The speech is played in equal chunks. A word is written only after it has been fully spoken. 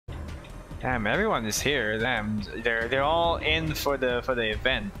Damn, everyone is here. Damn, they're all in for the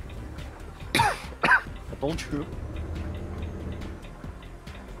event. I told you.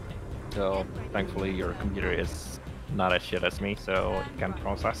 So thankfully your computer is not as shit as me, so it can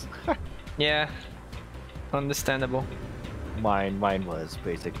process. Yeah, understandable. Mine was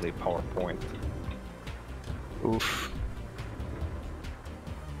basically PowerPoint. Oof.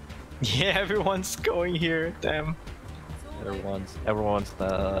 Yeah, everyone's going here. Damn. Everyone's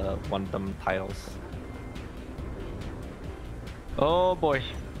one of them titles. Oh boy.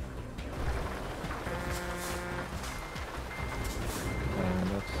 And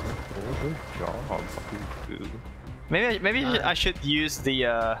that's a good job. Maybe I should use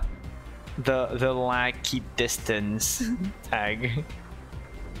the lag keep distance tag,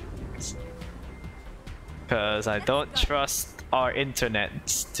 because I don't trust our internet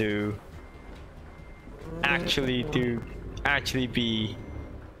to actually be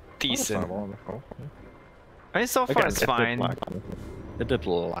decent. I mean, so far it's fine. It did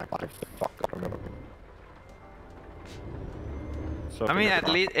lag like fuck. I don't know. So I mean, at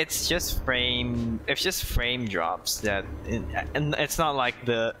least it's just frame drops that, and it's not like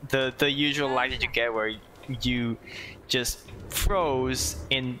the usual lag that you get where you just froze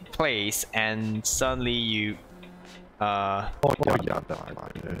in place and suddenly you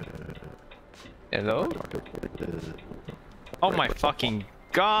hello? Oh my fucking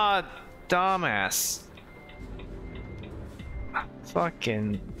god, dumbass.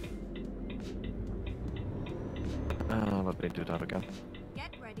 Fucking. Let me do that again.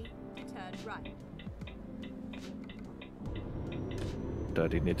 Get ready to turn right.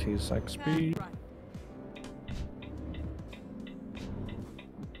 Dignity XP. Right.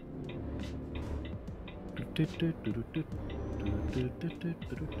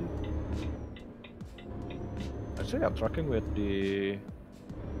 Actually, I'm trucking with the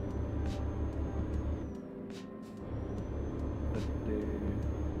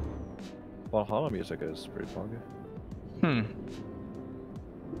Valhalla music is pretty funky.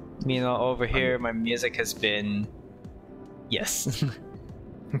 Meanwhile, over here, my music has been... Yes.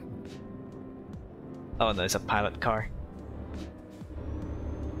 Oh, no, it's a pilot car.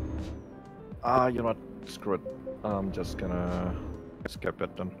 You know what? Screw it. I'm just gonna skip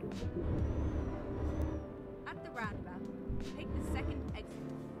it then. At the roundabout, take the second exit.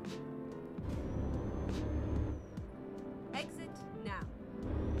 Exit now.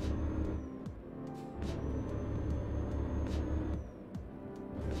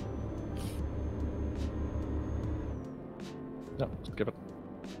 No, skip it.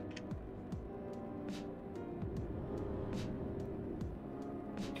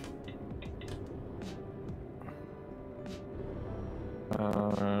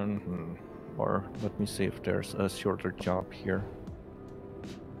 Or let me see if there's a shorter job here.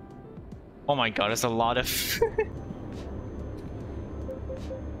 Oh my god, there's a lot of...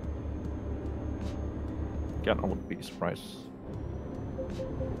 Again, I wouldn't be surprised.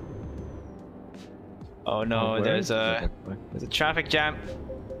 Oh no, Where there's is a it? traffic jam.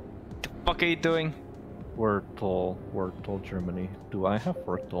 What the fuck are you doing? Werlte, Germany. Do I have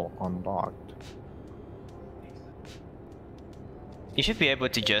Werlte unlocked? You should be able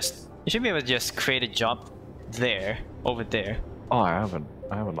to just create a job there, over there. Oh, I haven't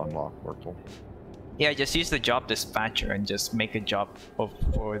unlocked Wertle. Yeah, just use the job dispatcher and just make a job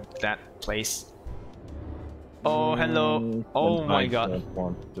for that place. Oh, hello. Oh my god. I don't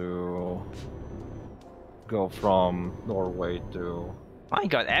want to go from Norway to... My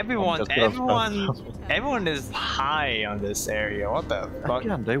god, everyone is high on this area. What the fuck?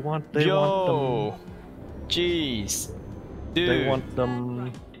 Again, they want Yo, them... jeez. Dude. They want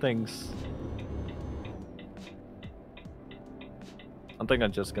them things. I think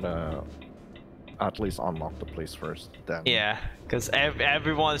I'm just gonna at least unlock the place first, then. Yeah, because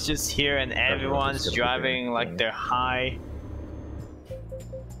everyone's just here and everyone's driving like they're high.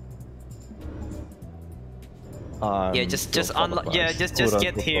 Yeah, just unlock. Yeah, just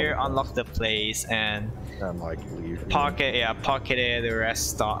get here, unlock the place, and like leave. Park it. Yeah, park it at the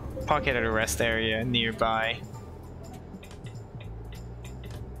rest stop. Park it at the rest area nearby.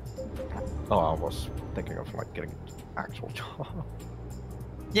 Oh, I was thinking of like getting an actual job.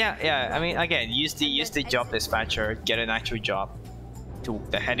 Yeah. I mean, again, use the job dispatcher, get an actual job, to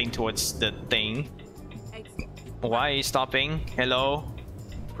heading towards the thing. Why are you stopping? Hello.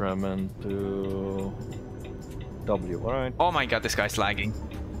 Bremen to W. Alright. Oh my god, this guy's lagging.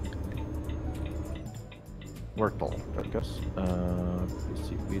 Wertle, I guess.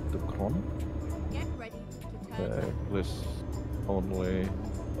 PCB to Krone. Get ready to turn. Please only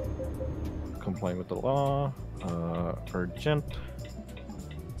complying with the law. Urgent.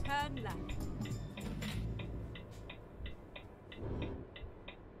 Turn left.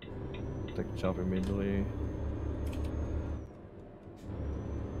 take a job immediately.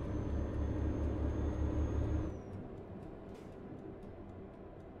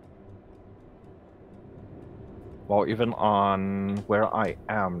 Well, even on where I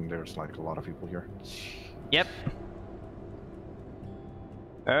am, there's like a lot of people here. Yep.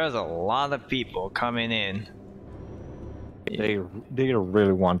 There's a lot of people coming in. They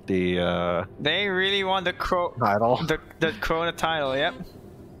really want the They really want the title. the Krone title. Yep.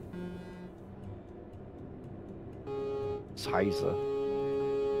 Scheiße.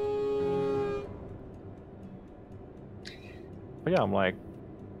 But yeah,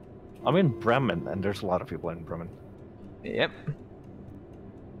 I'm in Bremen, and there's a lot of people in Bremen. Yep.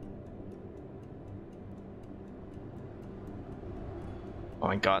 Oh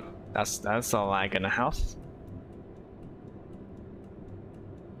my god, that's a lag in the house.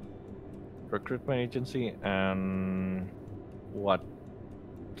 Recruitment agency, and what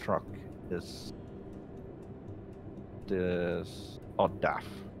truck is this? Oh, DAF.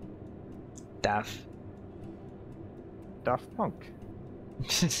 Daft. Daft Punk.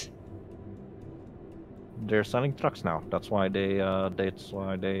 They're selling trucks now. That's why they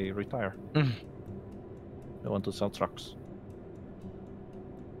retire. Mm. They want to sell trucks.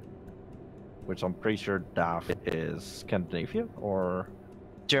 Which I'm pretty sure DAF is Scandinavia or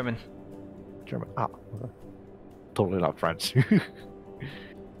German. German. Ah, okay. Totally not French.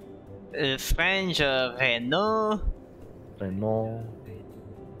 French Renault. Renault.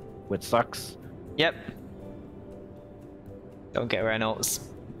 Which sucks. Yep. Don't get Renaults.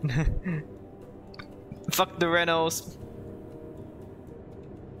 Fuck the Renaults.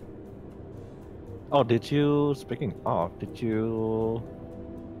 Oh, did you? Speaking. Oh, did you?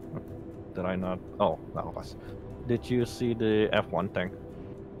 Did I not? Oh, that was. Did you see the F1 thing?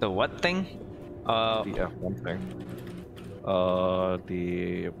 The what thing? The F1 thing.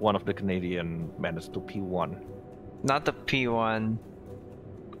 The one of the Canadian managed to P1. Not the P1.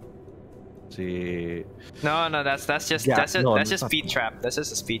 See. No, that's just Yeah, that's just no, that's just not- speed trap. That's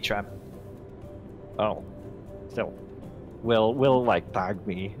just a speed trap. Oh. Still. Will like tag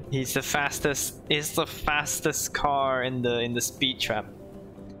me. He's the fastest. He's the fastest car in the speed trap.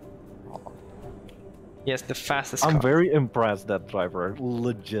 Yes, the fastest I'm car. very impressed that driver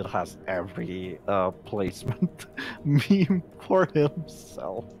legit has every placement meme for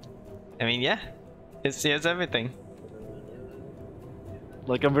himself. I mean, yeah, he has everything.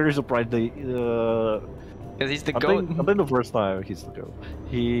 Like, I'm very surprised they. Cause he's the I goat. think the first time he's the goat.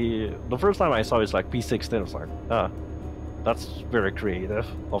 The first time I saw is like P16. I was like, that's very creative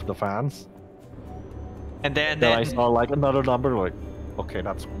of the fans. And then Then I saw like another number, like, okay,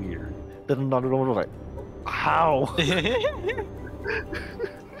 that's weird. Then another number, like, how?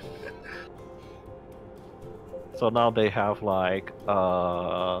 So now they have like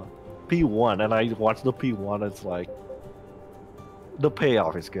P1, and I watched the P1. It's like the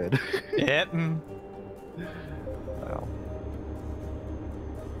payoff is good. Yep. Well,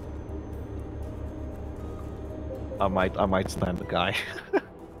 I might stand the guy.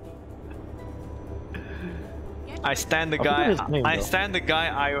 I stand the I forget guy. his name, I though. stand the guy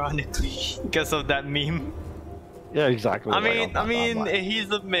ironically because of that meme. Yeah, exactly. I like, mean,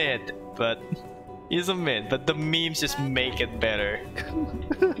 he's a mid, but the memes just make it better.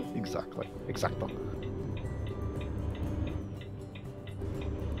 exactly.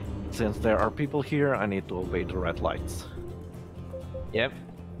 Since there are people here, I need to obey the red lights. Yep.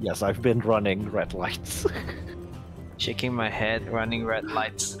 Yes, I've been running red lights. Shaking my head, running red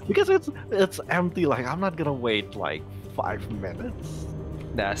lights. Because it's empty, like I'm not gonna wait like 5 minutes.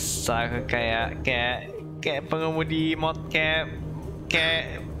 Dasar kayak pengemudi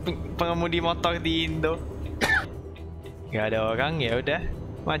pengemudi motor di Indo. Gak ada orang, ya udah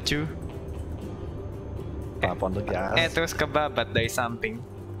maju. Tap on the gas. Terus kebabat dari samping.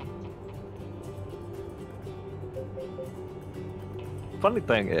 Funny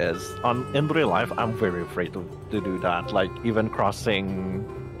thing is, in real life, I'm very afraid to do that. Like even crossing,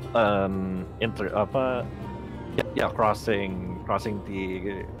 crossing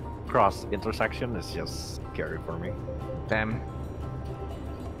the cross intersection is just scary for me. Damn.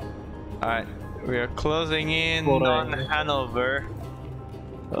 Alright, we are closing in Closing. on Hanover.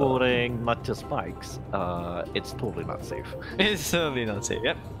 Pulling not just bikes, it's totally not safe. It's certainly not safe.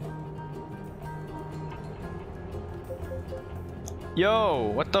 Yep.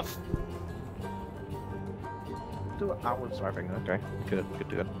 Yo, what the? 2 hours driving. Okay, good.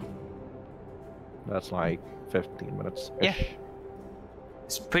 That's like 15 minutes. Yeah.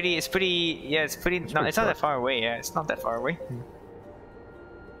 It's pretty. Yeah, it's pretty. No, pretty it's not that short. far away. Yeah, it's not that far away.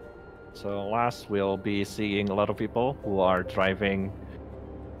 So last, we'll be seeing a lot of people who are driving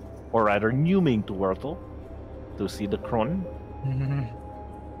or rather numing to Wertle to see the Krone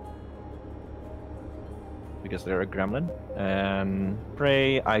because they're a gremlin, and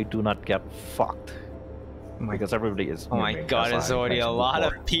pray I do not get fucked because everybody is. Oh my numing, god, as there's I already a mentioned lot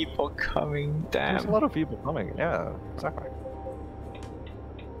before. of people coming. There's a Damn. lot of people coming. Yeah, exactly.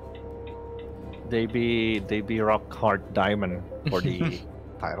 They be rock hard diamond for the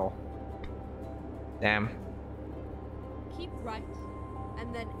title. Damn. Keep right,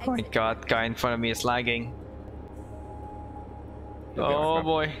 and then exit. Oh my god, guy in front of me is lagging. You'll be Oh right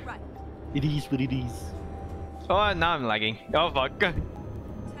boy. Right. It is what it is. Oh, now I'm lagging. Oh fuck. Turn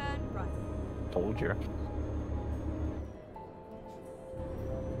right. Told you.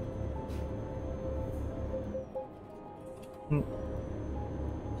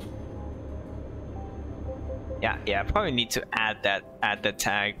 Yeah, probably need to add the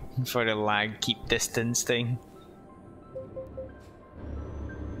tag for the lag keep distance thing.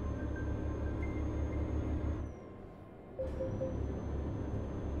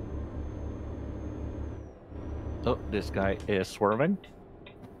 Oh, this guy is swerving.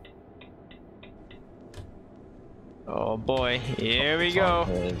 Oh boy, here we go.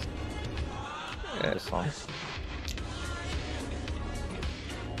 This song.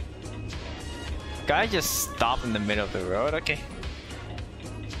 Guy just stopped in the middle of the road. Okay.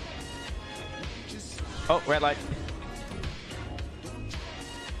 Oh, red light.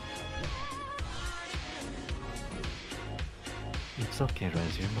 It's okay,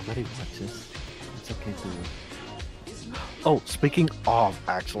 Razir. Nobody watches. It's okay to. Oh, speaking of,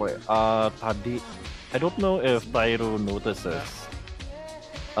 actually, tadi, I don't know if Tairu notices.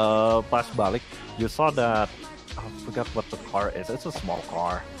 Pas balik, you saw that. I forgot what the car is. It's a small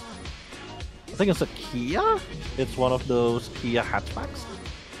car. I think it's a Kia. It's one of those Kia hatchbacks.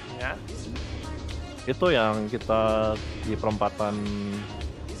 Yeah. Itu yang kita di perempatan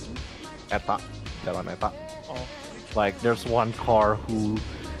Eta, jalan Eta. Oh. Like there's one car who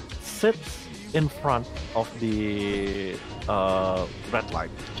sits in front of the red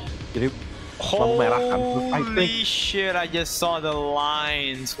light. Jadi lampu merah kan. I Holy think shit! I just saw the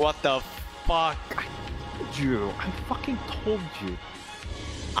lines. What the fuck? I fucking told you.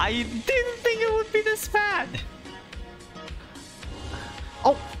 I didn't think it would be this bad.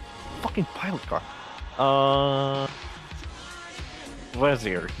 Oh, fucking pilot car.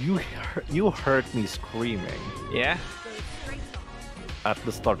 Razir, you heard me screaming Yeah. Go straight on. at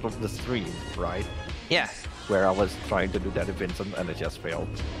the start of the stream, right? Yeah. Where I was trying to do that to Vincent and it just failed.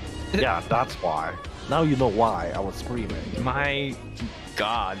 Yeah, that's why. Now you know why I was screaming. My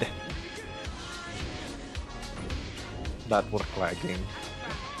god. That was lagging.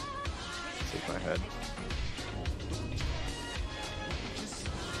 Shake my head.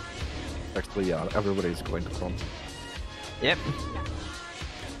 Actually, yeah, everybody's going to Krone. Yep.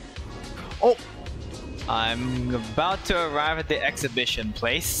 Oh! I'm about to arrive at the exhibition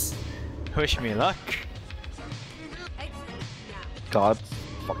place. Wish me luck. Exit now. God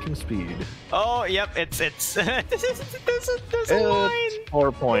fucking speed. Oh, yep, it's there's a It's line.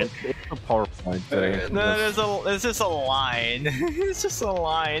 PowerPoint. It's a PowerPoint thing. No, there's just a line. It's just a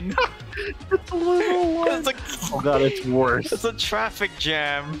line. It's a little one. It's Oh god, it's worse. a traffic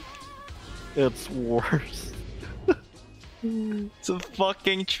jam. It's worse. It's a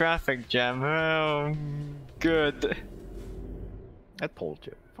fucking traffic jam. Oh, good. I told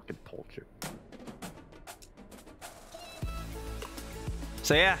you. Fucking told you.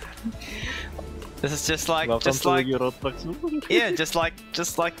 So yeah, this is just like Welcome just to like Euro Truck Simulator. yeah, just like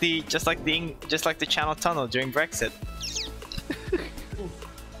the Channel Tunnel during Brexit.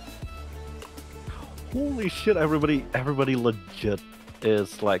 Holy shit! Everybody legit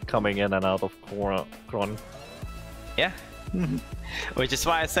is like coming in and out of Krone. Yeah. Which is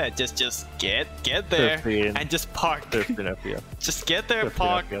why I said just get there 15. and just park. 15 FPS. Just get there, 15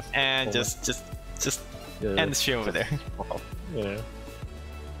 park, FPS. and Oh, just Yeah, end the stream over there. Yeah.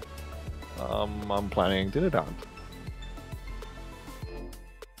 I'm planning to do that.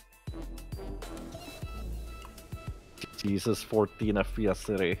 Jesus, 14 FPS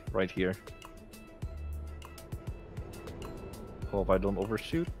city right here. Hope I don't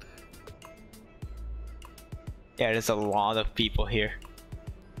overshoot. Yeah, there's a lot of people here.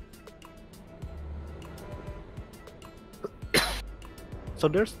 So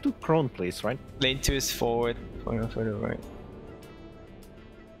there's two Krone plays, right? Lane 2 is forward, further right.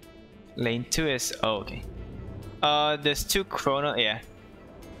 Lane 2 is okay. There's two Krone, yeah.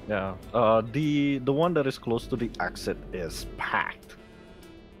 Yeah. The one that is close to the exit is packed.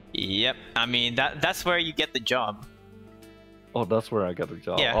 Yep. I mean that's where you get the job. Oh, that's where I got the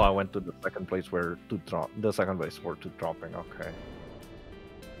job. Yeah. Oh, I went to the second place where the second place were two dropping. Okay.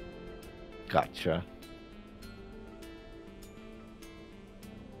 Gotcha.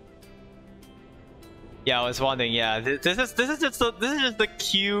 Yeah, I was wondering. Yeah, this is just the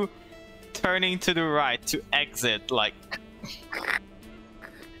queue turning to the right to exit. Like,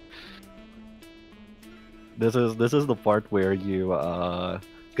 This is the part where you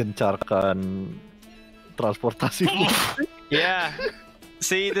gencarkan transportasi publik. yeah.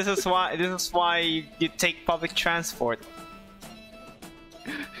 See, this is why you take public transport.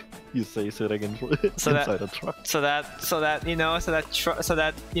 You say sitting So that- inside a truck. So that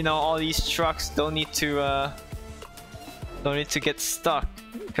you know all these trucks don't need to get stuck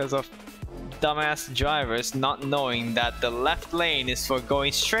because of dumbass drivers not knowing that the left lane is for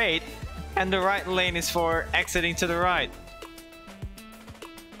going straight and the right lane is for exiting to the right.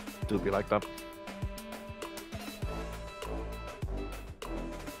 Do be like that.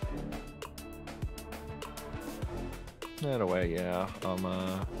 Anyway, yeah,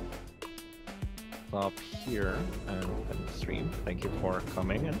 stop here and stream. Thank you for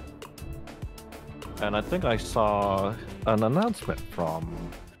coming in. And I think I saw an announcement from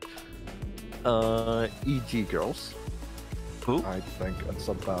EG Girls. Who? I think it's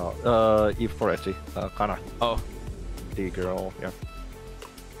about E4SG, Kana, Oh, the girl, yeah.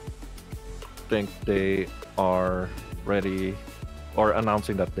 Think they are ready or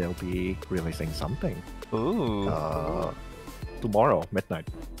announcing that they'll be releasing something ooh. tomorrow midnight.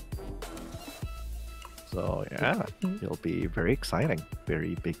 So yeah, it'll be very exciting,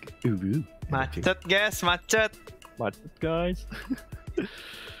 very big ooh energy. Macet guys, macet. What guys?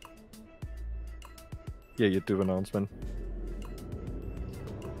 Yeah, YouTube announcement.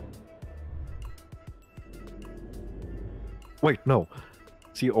 Wait, no.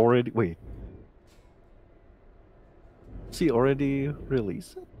 She already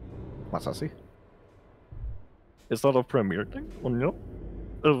released it? Masa sih? It's not a premiere thing? Oh no?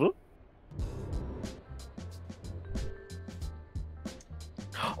 Is it?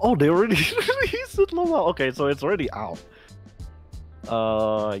 Oh, they already released it, Loma. Okay, so it's already out.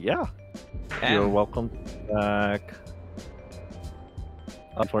 Yeah. You're Damn. welcome back.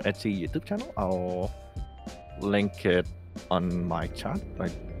 For Etsy YouTube channel, I'll link it on my chat. I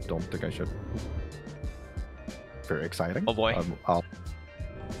don't think I should. Very exciting. Oh boy.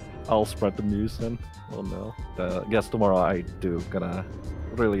 I'll spread the news then. Oh no. Guess tomorrow I do gonna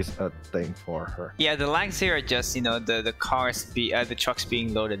release a thing for her. Yeah, the lags here are just the cars the trucks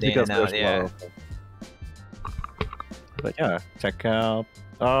being loaded in Because and out. there's a Yeah. lot of them. But yeah, check out.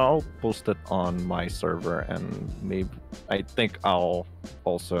 I'll post it on my server, and maybe I think I'll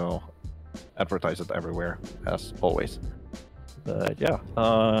also advertise it everywhere as always. But yeah,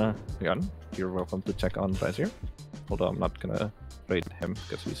 again, you're welcome to check on Brazier. Although I'm not gonna rate him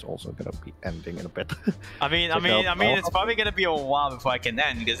because he's also gonna be ending in a bit. I mean, it's probably gonna be a while before I can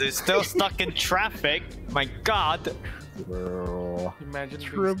end because it's still stuck in traffic. My God. Girl. Imagine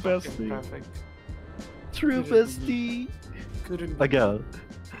True being stuck in bestie. traffic. True bestie. Couldn't be.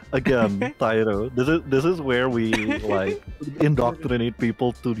 Again, Tyro. This is where we like indoctrinate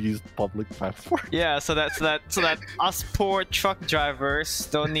people to use public transport. Yeah, so that us poor truck drivers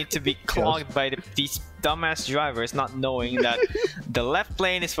don't need to be clogged by these dumbass drivers not knowing that the left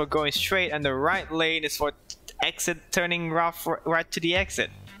lane is for going straight and the right lane is for turning right to the exit.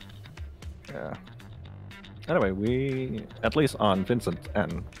 Yeah. Anyway, we at least on Vincent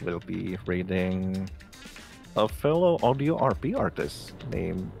and will be raiding a fellow audio RP artist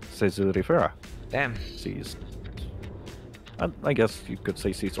named Sezu Rivera. Damn. She's, I guess you could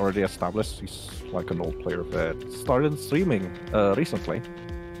say she's already established. She's like an old player that started streaming recently,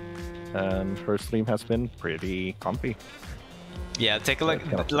 and her stream has been pretty comfy. Yeah, take a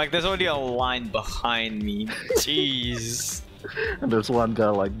look. Like, there's already a line behind me. Jeez. And there's one guy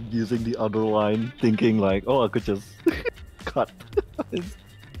like using the other line, thinking like, "Oh, I could just cut."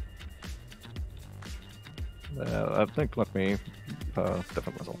 I think let me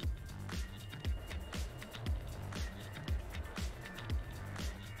different result.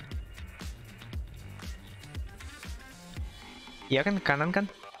 Iya kan kanan kan?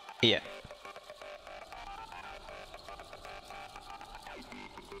 Iya.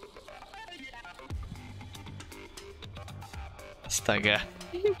 Astaga.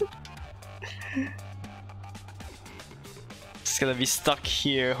 It's gonna be stuck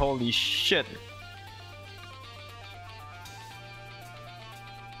here. Holy shit.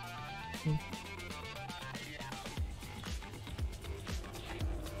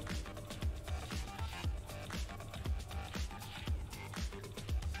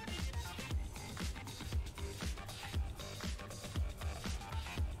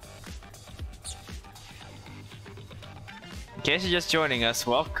 In case you're just joining us,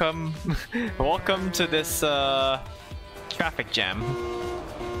 welcome, welcome to this traffic jam.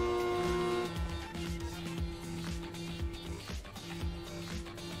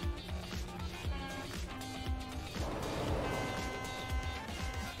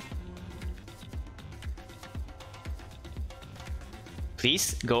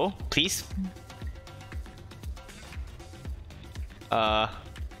 Please go, please.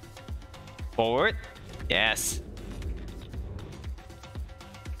 Forward. Yes.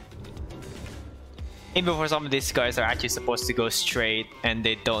 Even before some of these guys are actually supposed to go straight and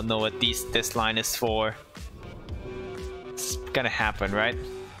they don't know what this line is for. It's gonna happen, right?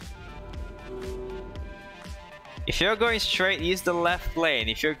 If you're going straight, use the left lane.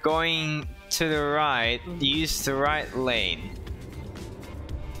 If you're going to the right, use the right lane.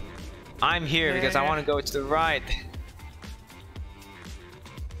 I'm here because I want to go to the right.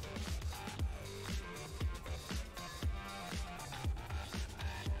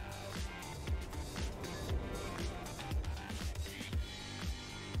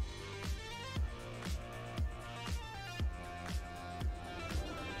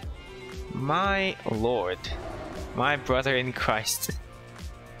 My lord, my brother in Christ.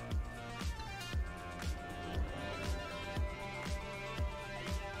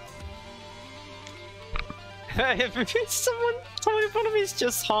 someone in front of me is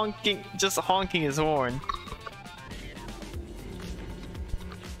just honking his horn.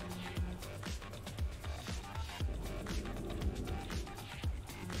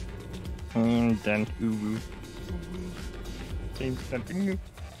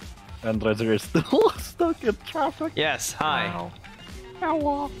 And Razor is still stuck in traffic. Yes, hi. Wow.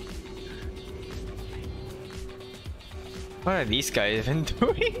 Hello. What are these guys even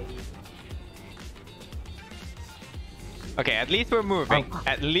doing? Okay, at least we're moving.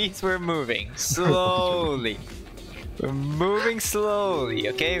 At least we're moving slowly. We're moving slowly,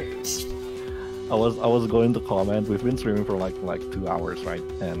 okay? I was going to comment. We've been streaming for like 2 hours, right?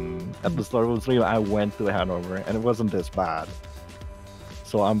 And at the start of the stream, I went to Hanover, and it wasn't this bad.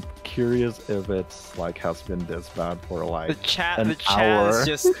 So I'm curious if it's like has been this bad for like the chat hour. Is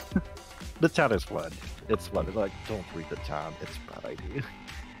just the chat is flooded. It's flooded. Like, don't read the chat. It's a bad idea.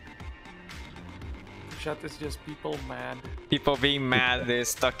 Chat is just people mad. People being mad. They're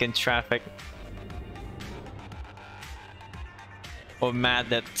stuck in traffic. Or mad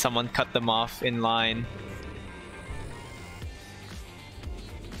that someone cut them off in line.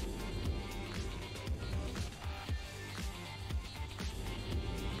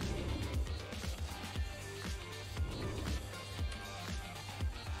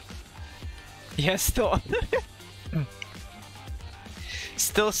 Yes,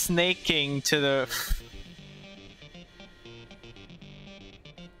 still snaking to the.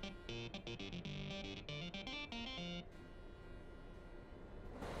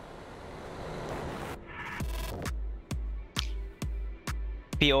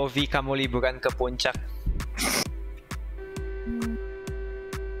 POV kamu liburan ke puncak.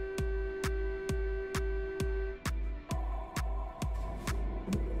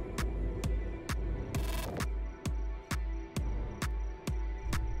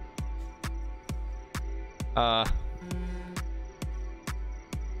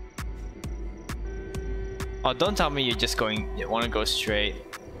 Oh, don't tell me you want to go straight.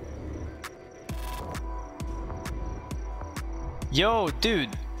 Yo, dude,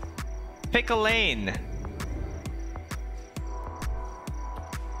 pick a lane.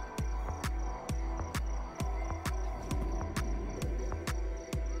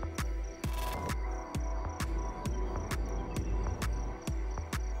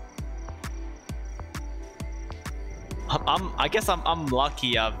 I guess I'm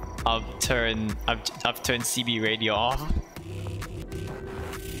lucky. I've turned CB radio off.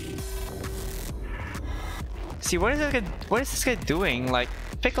 See, what is this guy doing? Like,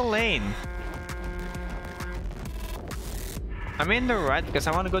 pick a lane. I'm in the right because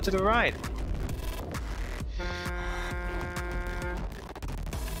I want to go to the right.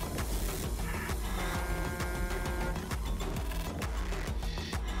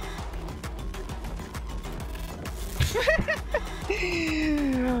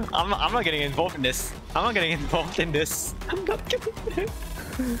 I'm not getting involved in this. I'm not getting involved in this. I'm not getting.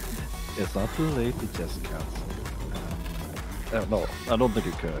 It's not too late to just cancel. No, I don't think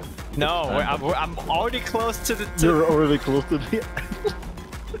you could. No, I'm already close to the. You're already close to the.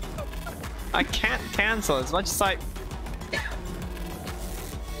 I can't cancel as much as I.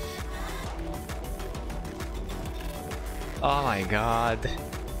 Oh my god.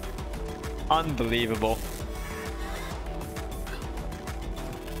 Unbelievable.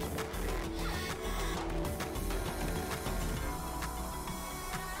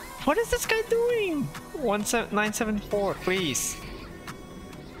 What is this guy doing? 974, please.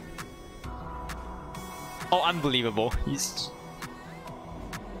 Oh, unbelievable. He's...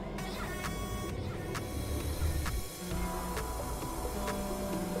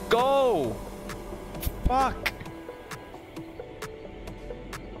 Go! Fuck!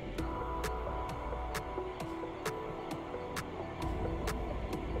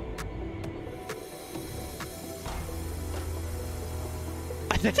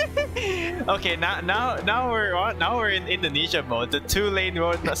 Okay, now we're in Indonesia mode. The 2-lane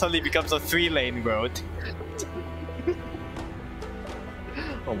road suddenly becomes a 3-lane road.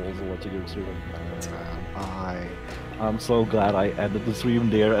 I'm also watching your stream. I'm so glad I ended the stream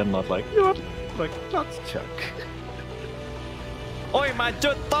there and not like, you know what? Like, let's check. Oi,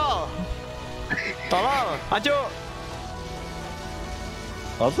 maju tol! Tolol, maju!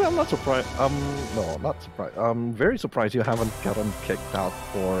 Also, I'm not surprised. No, not surprised. I'm very surprised you haven't gotten kicked out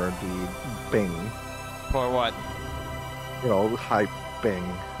for the ping. For what? You know, high ping.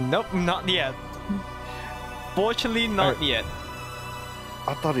 Nope, not yet. Fortunately, not yet.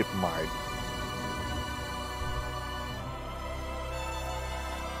 I thought it might.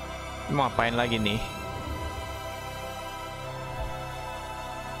 Mau ngapain lagi nih?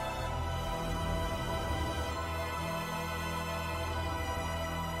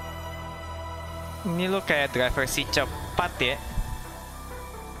 Ini lo kayak driver si cepat ya?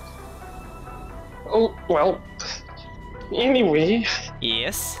 Oh, well. Anyway,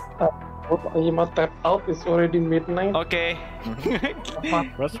 Yes. I'm gonna tap out. It's already midnight. Okay.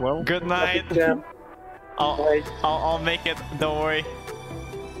 Rest well. Good night. Yeah. I'll make it. Don't worry.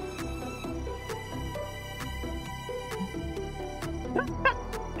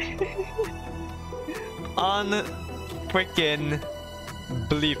 Unfreaking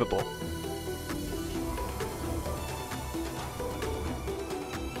believable.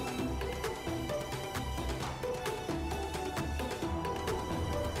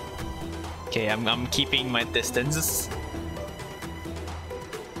 Okay, I'm keeping my distance.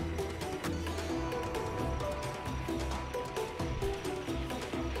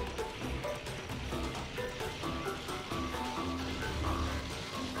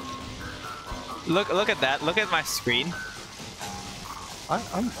 Look at that. Look at my screen.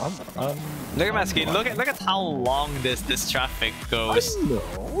 I'm Look at my screen. Look at how long this traffic goes. I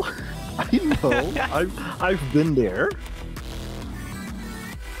know. I know. I've been there.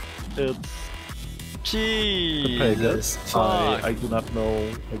 It's Jesus. Fuck. I do not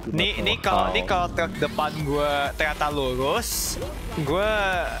know. Nih kalau truk depan gue ternyata lurus, gue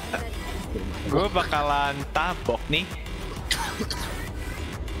bakalan tabok nih.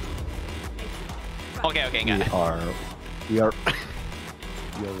 Oke, enggak. We are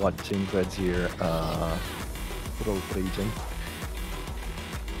watching Reds here road raging.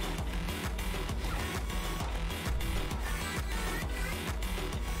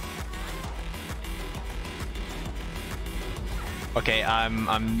 Okay,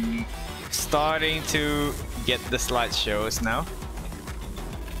 I'm starting to get the slideshows now.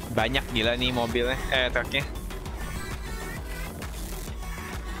 Banyak gila nih mobilnya, truknya.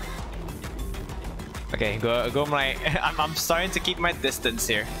 Okay, go mulai. I'm starting to keep my distance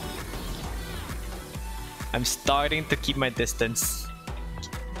here. I'm starting to keep my distance.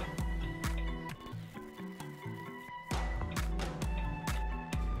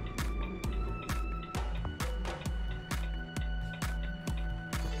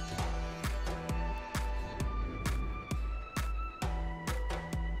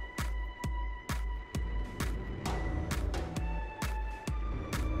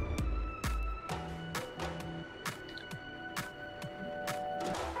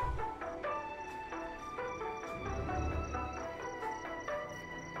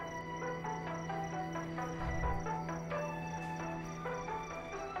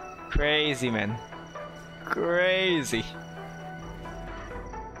 Crazy, man. Crazy.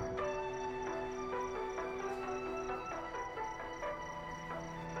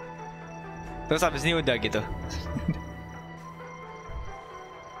 Terus abis ini udah gitu.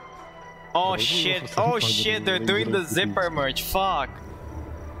 Oh shit! Oh shit! They're doing the zipper merge. Fuck.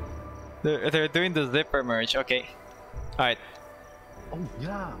 They're doing the zipper merge. Okay. All right. Oh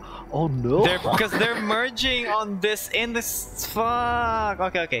yeah. Oh no. Because they're merging on this in this. Fuck.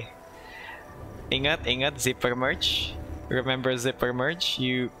 Okay. Ingat zipper merge. Remember zipper merge?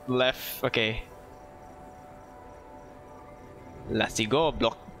 You left. Okay. Let's go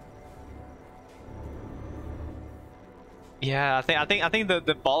block. Yeah, I think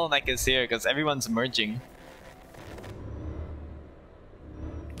the bottleneck is here because everyone's merging.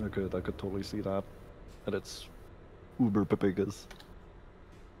 I could totally see that, and it's uber Pepegas.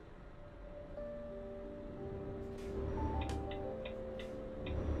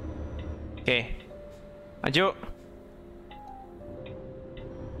 Okay. Maju.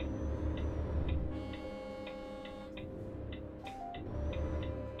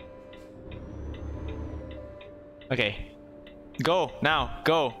 Okay. Go now.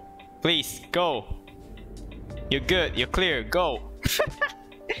 Go. Please go. You're good. You're clear. Go.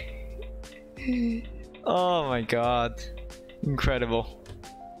 Oh my god. Incredible.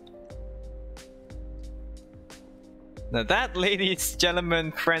 Now that, ladies,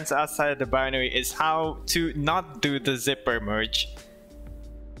 gentlemen, friends outside the binary, is how to not do the zipper merge.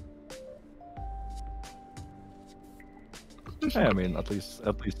 Hey, I mean, at least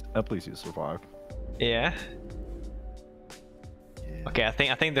you survived. Yeah. Yeah. Okay,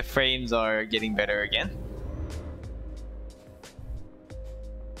 I think the frames are getting better again.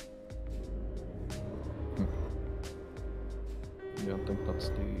 Yeah, I think that's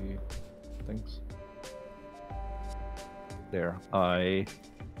the things. There, I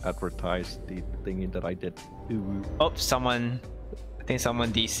advertised the thingy that I did. Ooh. Oh, someone. I think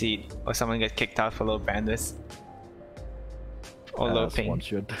someone DC'd or someone got kicked out for low bandwidth. Or low As ping. one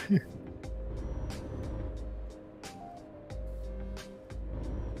should.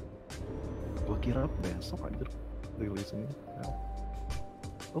 Gua kira besok aja releasing ini.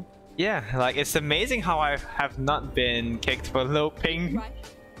 Oh, Yeah, like it's amazing how I have not been kicked for low ping Right.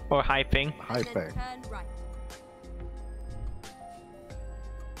 or high ping. high Then pay. turn right.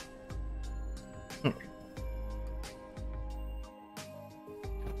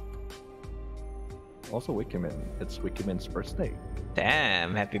 Also, Wikimin. It's Wikimin's birthday.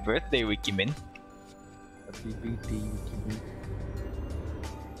 Damn, happy birthday, Wikimin. Happy birthday, Wikimin.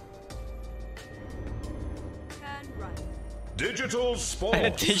 Turn right. Digital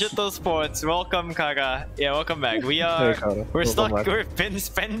sports. Digital sports, welcome Kara. Yeah, welcome back. We are Hey, Kara. we're Welcome stuck. back. We've been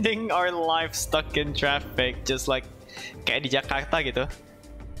spending our life stuck in traffic, just like kayak di Jakarta gitu.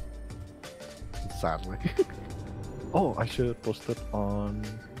 Sadly. Oh, I should post it on.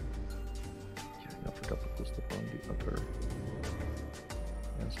 Yeah, I forgot to post it on the other.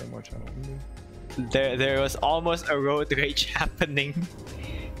 SMR channel. There was almost a road rage happening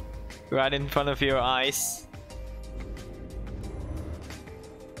right in front of your eyes.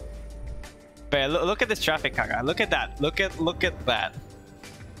 But look at this traffic, Kara. Look at that. Look at that.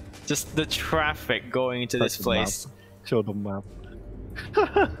 Just the traffic going into this That's the map. place. Show the map.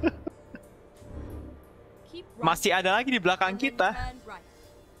 Keep right. Masih ada lagi di belakang and then kita. turn right.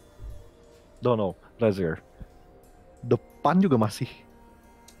 No, Lazier. Depan juga masih.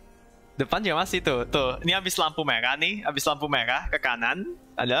 Depan juga masih tuh. Tuh, ini habis lampu merah nih. Habis lampu merah ke kanan.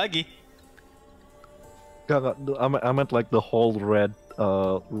 Ada lagi. Gak, I meant like the whole red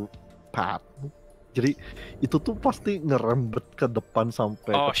path. Jadi itu tuh pasti ngerembet ke depan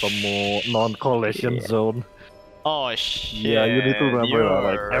sampai Oh, ketemu non-collision shit. zone. Oh shit. Yeah, you need to remember you're that.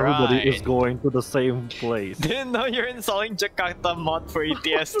 Like everybody is right. going to the same place. Didn't know you're installing Jakarta mod for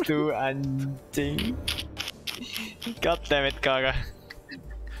ETS2 anjing. God damn it, Kara.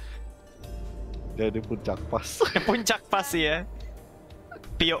 Jadi puncak pas. Puncak pas ya.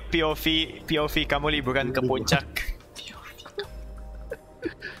 POV kamu liburan ke puncak.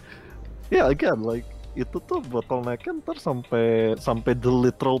 Yeah, again, like itu tuh bottleneck ntar sampai the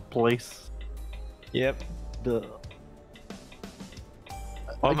literal place. Yep. The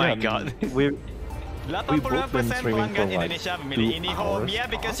Oh my again, god. we 85% both been streaming pelanggan for like Indonesia memilih 2 ini home. hours. Yeah,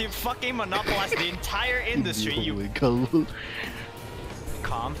 because you fucking monopolize the entire industry. You illegal.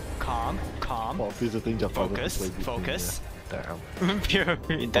 calm. While visiting Jakarta. Focus, to play this focus. game, yeah.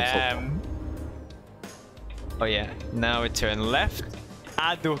 Damn. Damn. Oh yeah, now we turn left.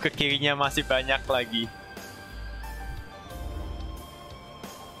 Aduh, ke kirinya masih banyak lagi.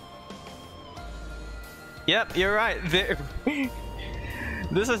 Yep, you're right.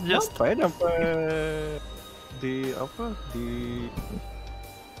 This is just Ngapain sampai di apa di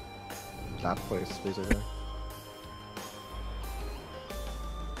that place basically.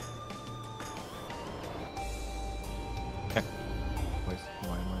 Where's my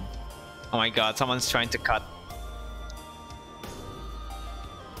mind? oh my god, someone's trying to cut.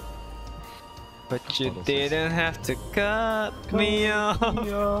 But you Oh, this is- didn't have to cut me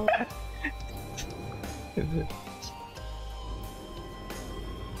off.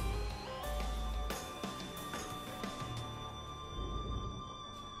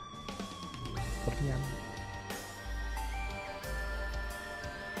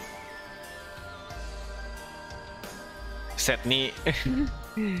 Set nih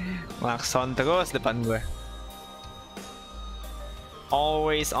Lakson terus depan gue.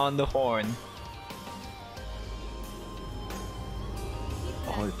 Always on the horn.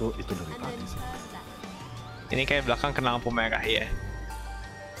 Oh itu dari And then tadi sih. turn left. Ini kayak belakang kena lampu merah ya.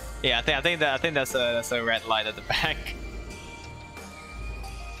 Yeah, I think that's a red light at the back.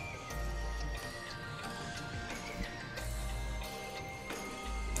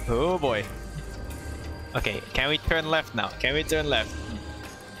 Oh boy. Okay, can we turn left now? Can we turn left?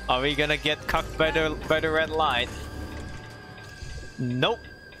 Are we gonna get cucked by the red light? Nope.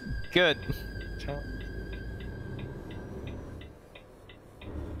 Good.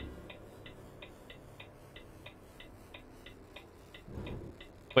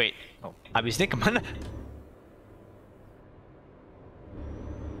 Wait. Oh. Abis ini kemana?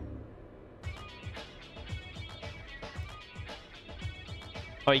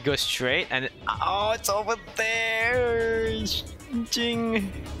 Oh, he goes straight and oh, it's over there.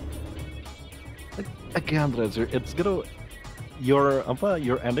 Jing. Again, Razor, it's gonna your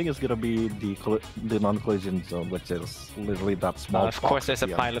ending is gonna be the non-collision zone, which is literally that small. Of course, there's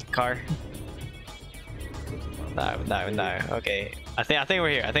a yeah. pilot car. No. Okay, I think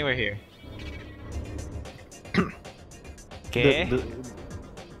we're here. I think we're here. Okay.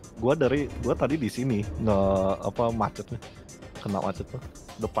 Gua tadi di sini macetnya, kena macet tuh.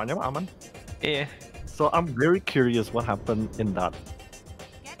 Depannya mah aman. Yeah. So I'm very curious what happened in that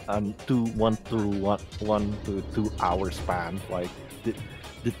 1 to 2 hour span. Like, did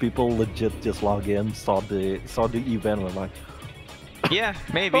people legit just log in, saw the event, and were like, Yeah,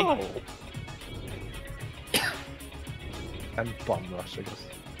 maybe. oh. And bomb rush, I guess.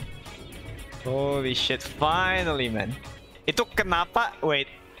 Holy shit! Finally, man. Itu kenapa? Wait.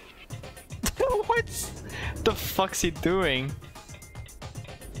 What the fuck's he doing?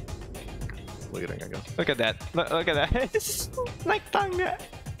 Waiting, I guess. Look at that. Look at that. It's like tangga.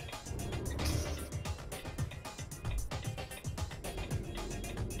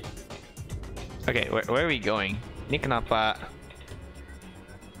 Okay, where are we going? Ini kenapa?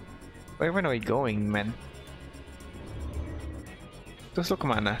 Where are we going, man? Terus lo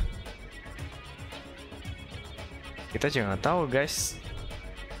kemana? Kita juga nggak tahu, guys.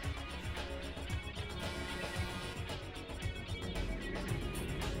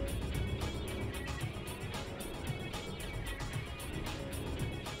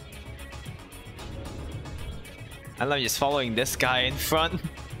 I love just following this guy in front.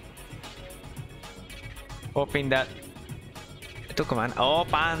 Hoping that... Itu kemana? Oh,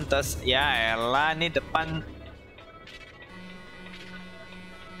 pantas. Ya elah, nih depan.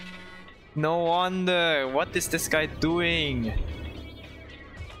 No wonder. What is this guy doing?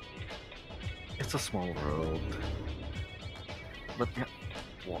 It's a small road. But yeah.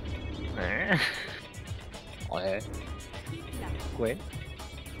 What? Kue?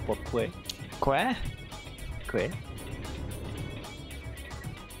 What kue? Kue? Kue?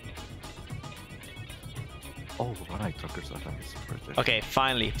 Oh, right, TruckersMP is birthday. Okay,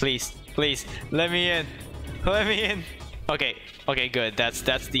 finally, please, let me in. Let me in. Okay, good. That's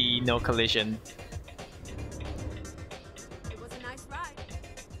the no collision. It was a nice ride.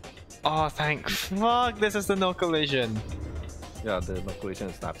 Oh, thank fuck! This is the no collision. Yeah, the no collision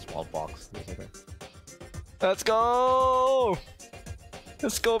is that small box. Okay. Let's go!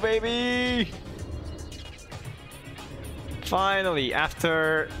 Let's go, baby! Finally,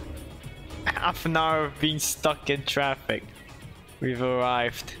 after half an hour of being stuck in traffic, we've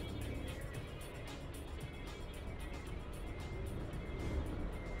arrived.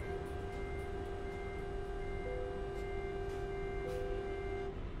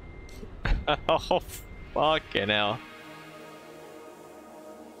 Oh, fucking hell.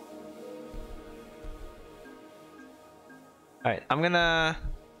 Alright, I'm gonna...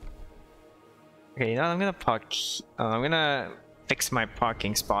 Okay, now I'm gonna park... I'm gonna fix my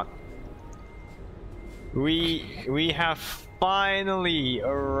parking spot. We have finally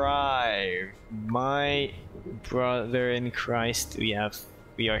arrived. My brother in Christ, we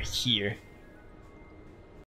are here.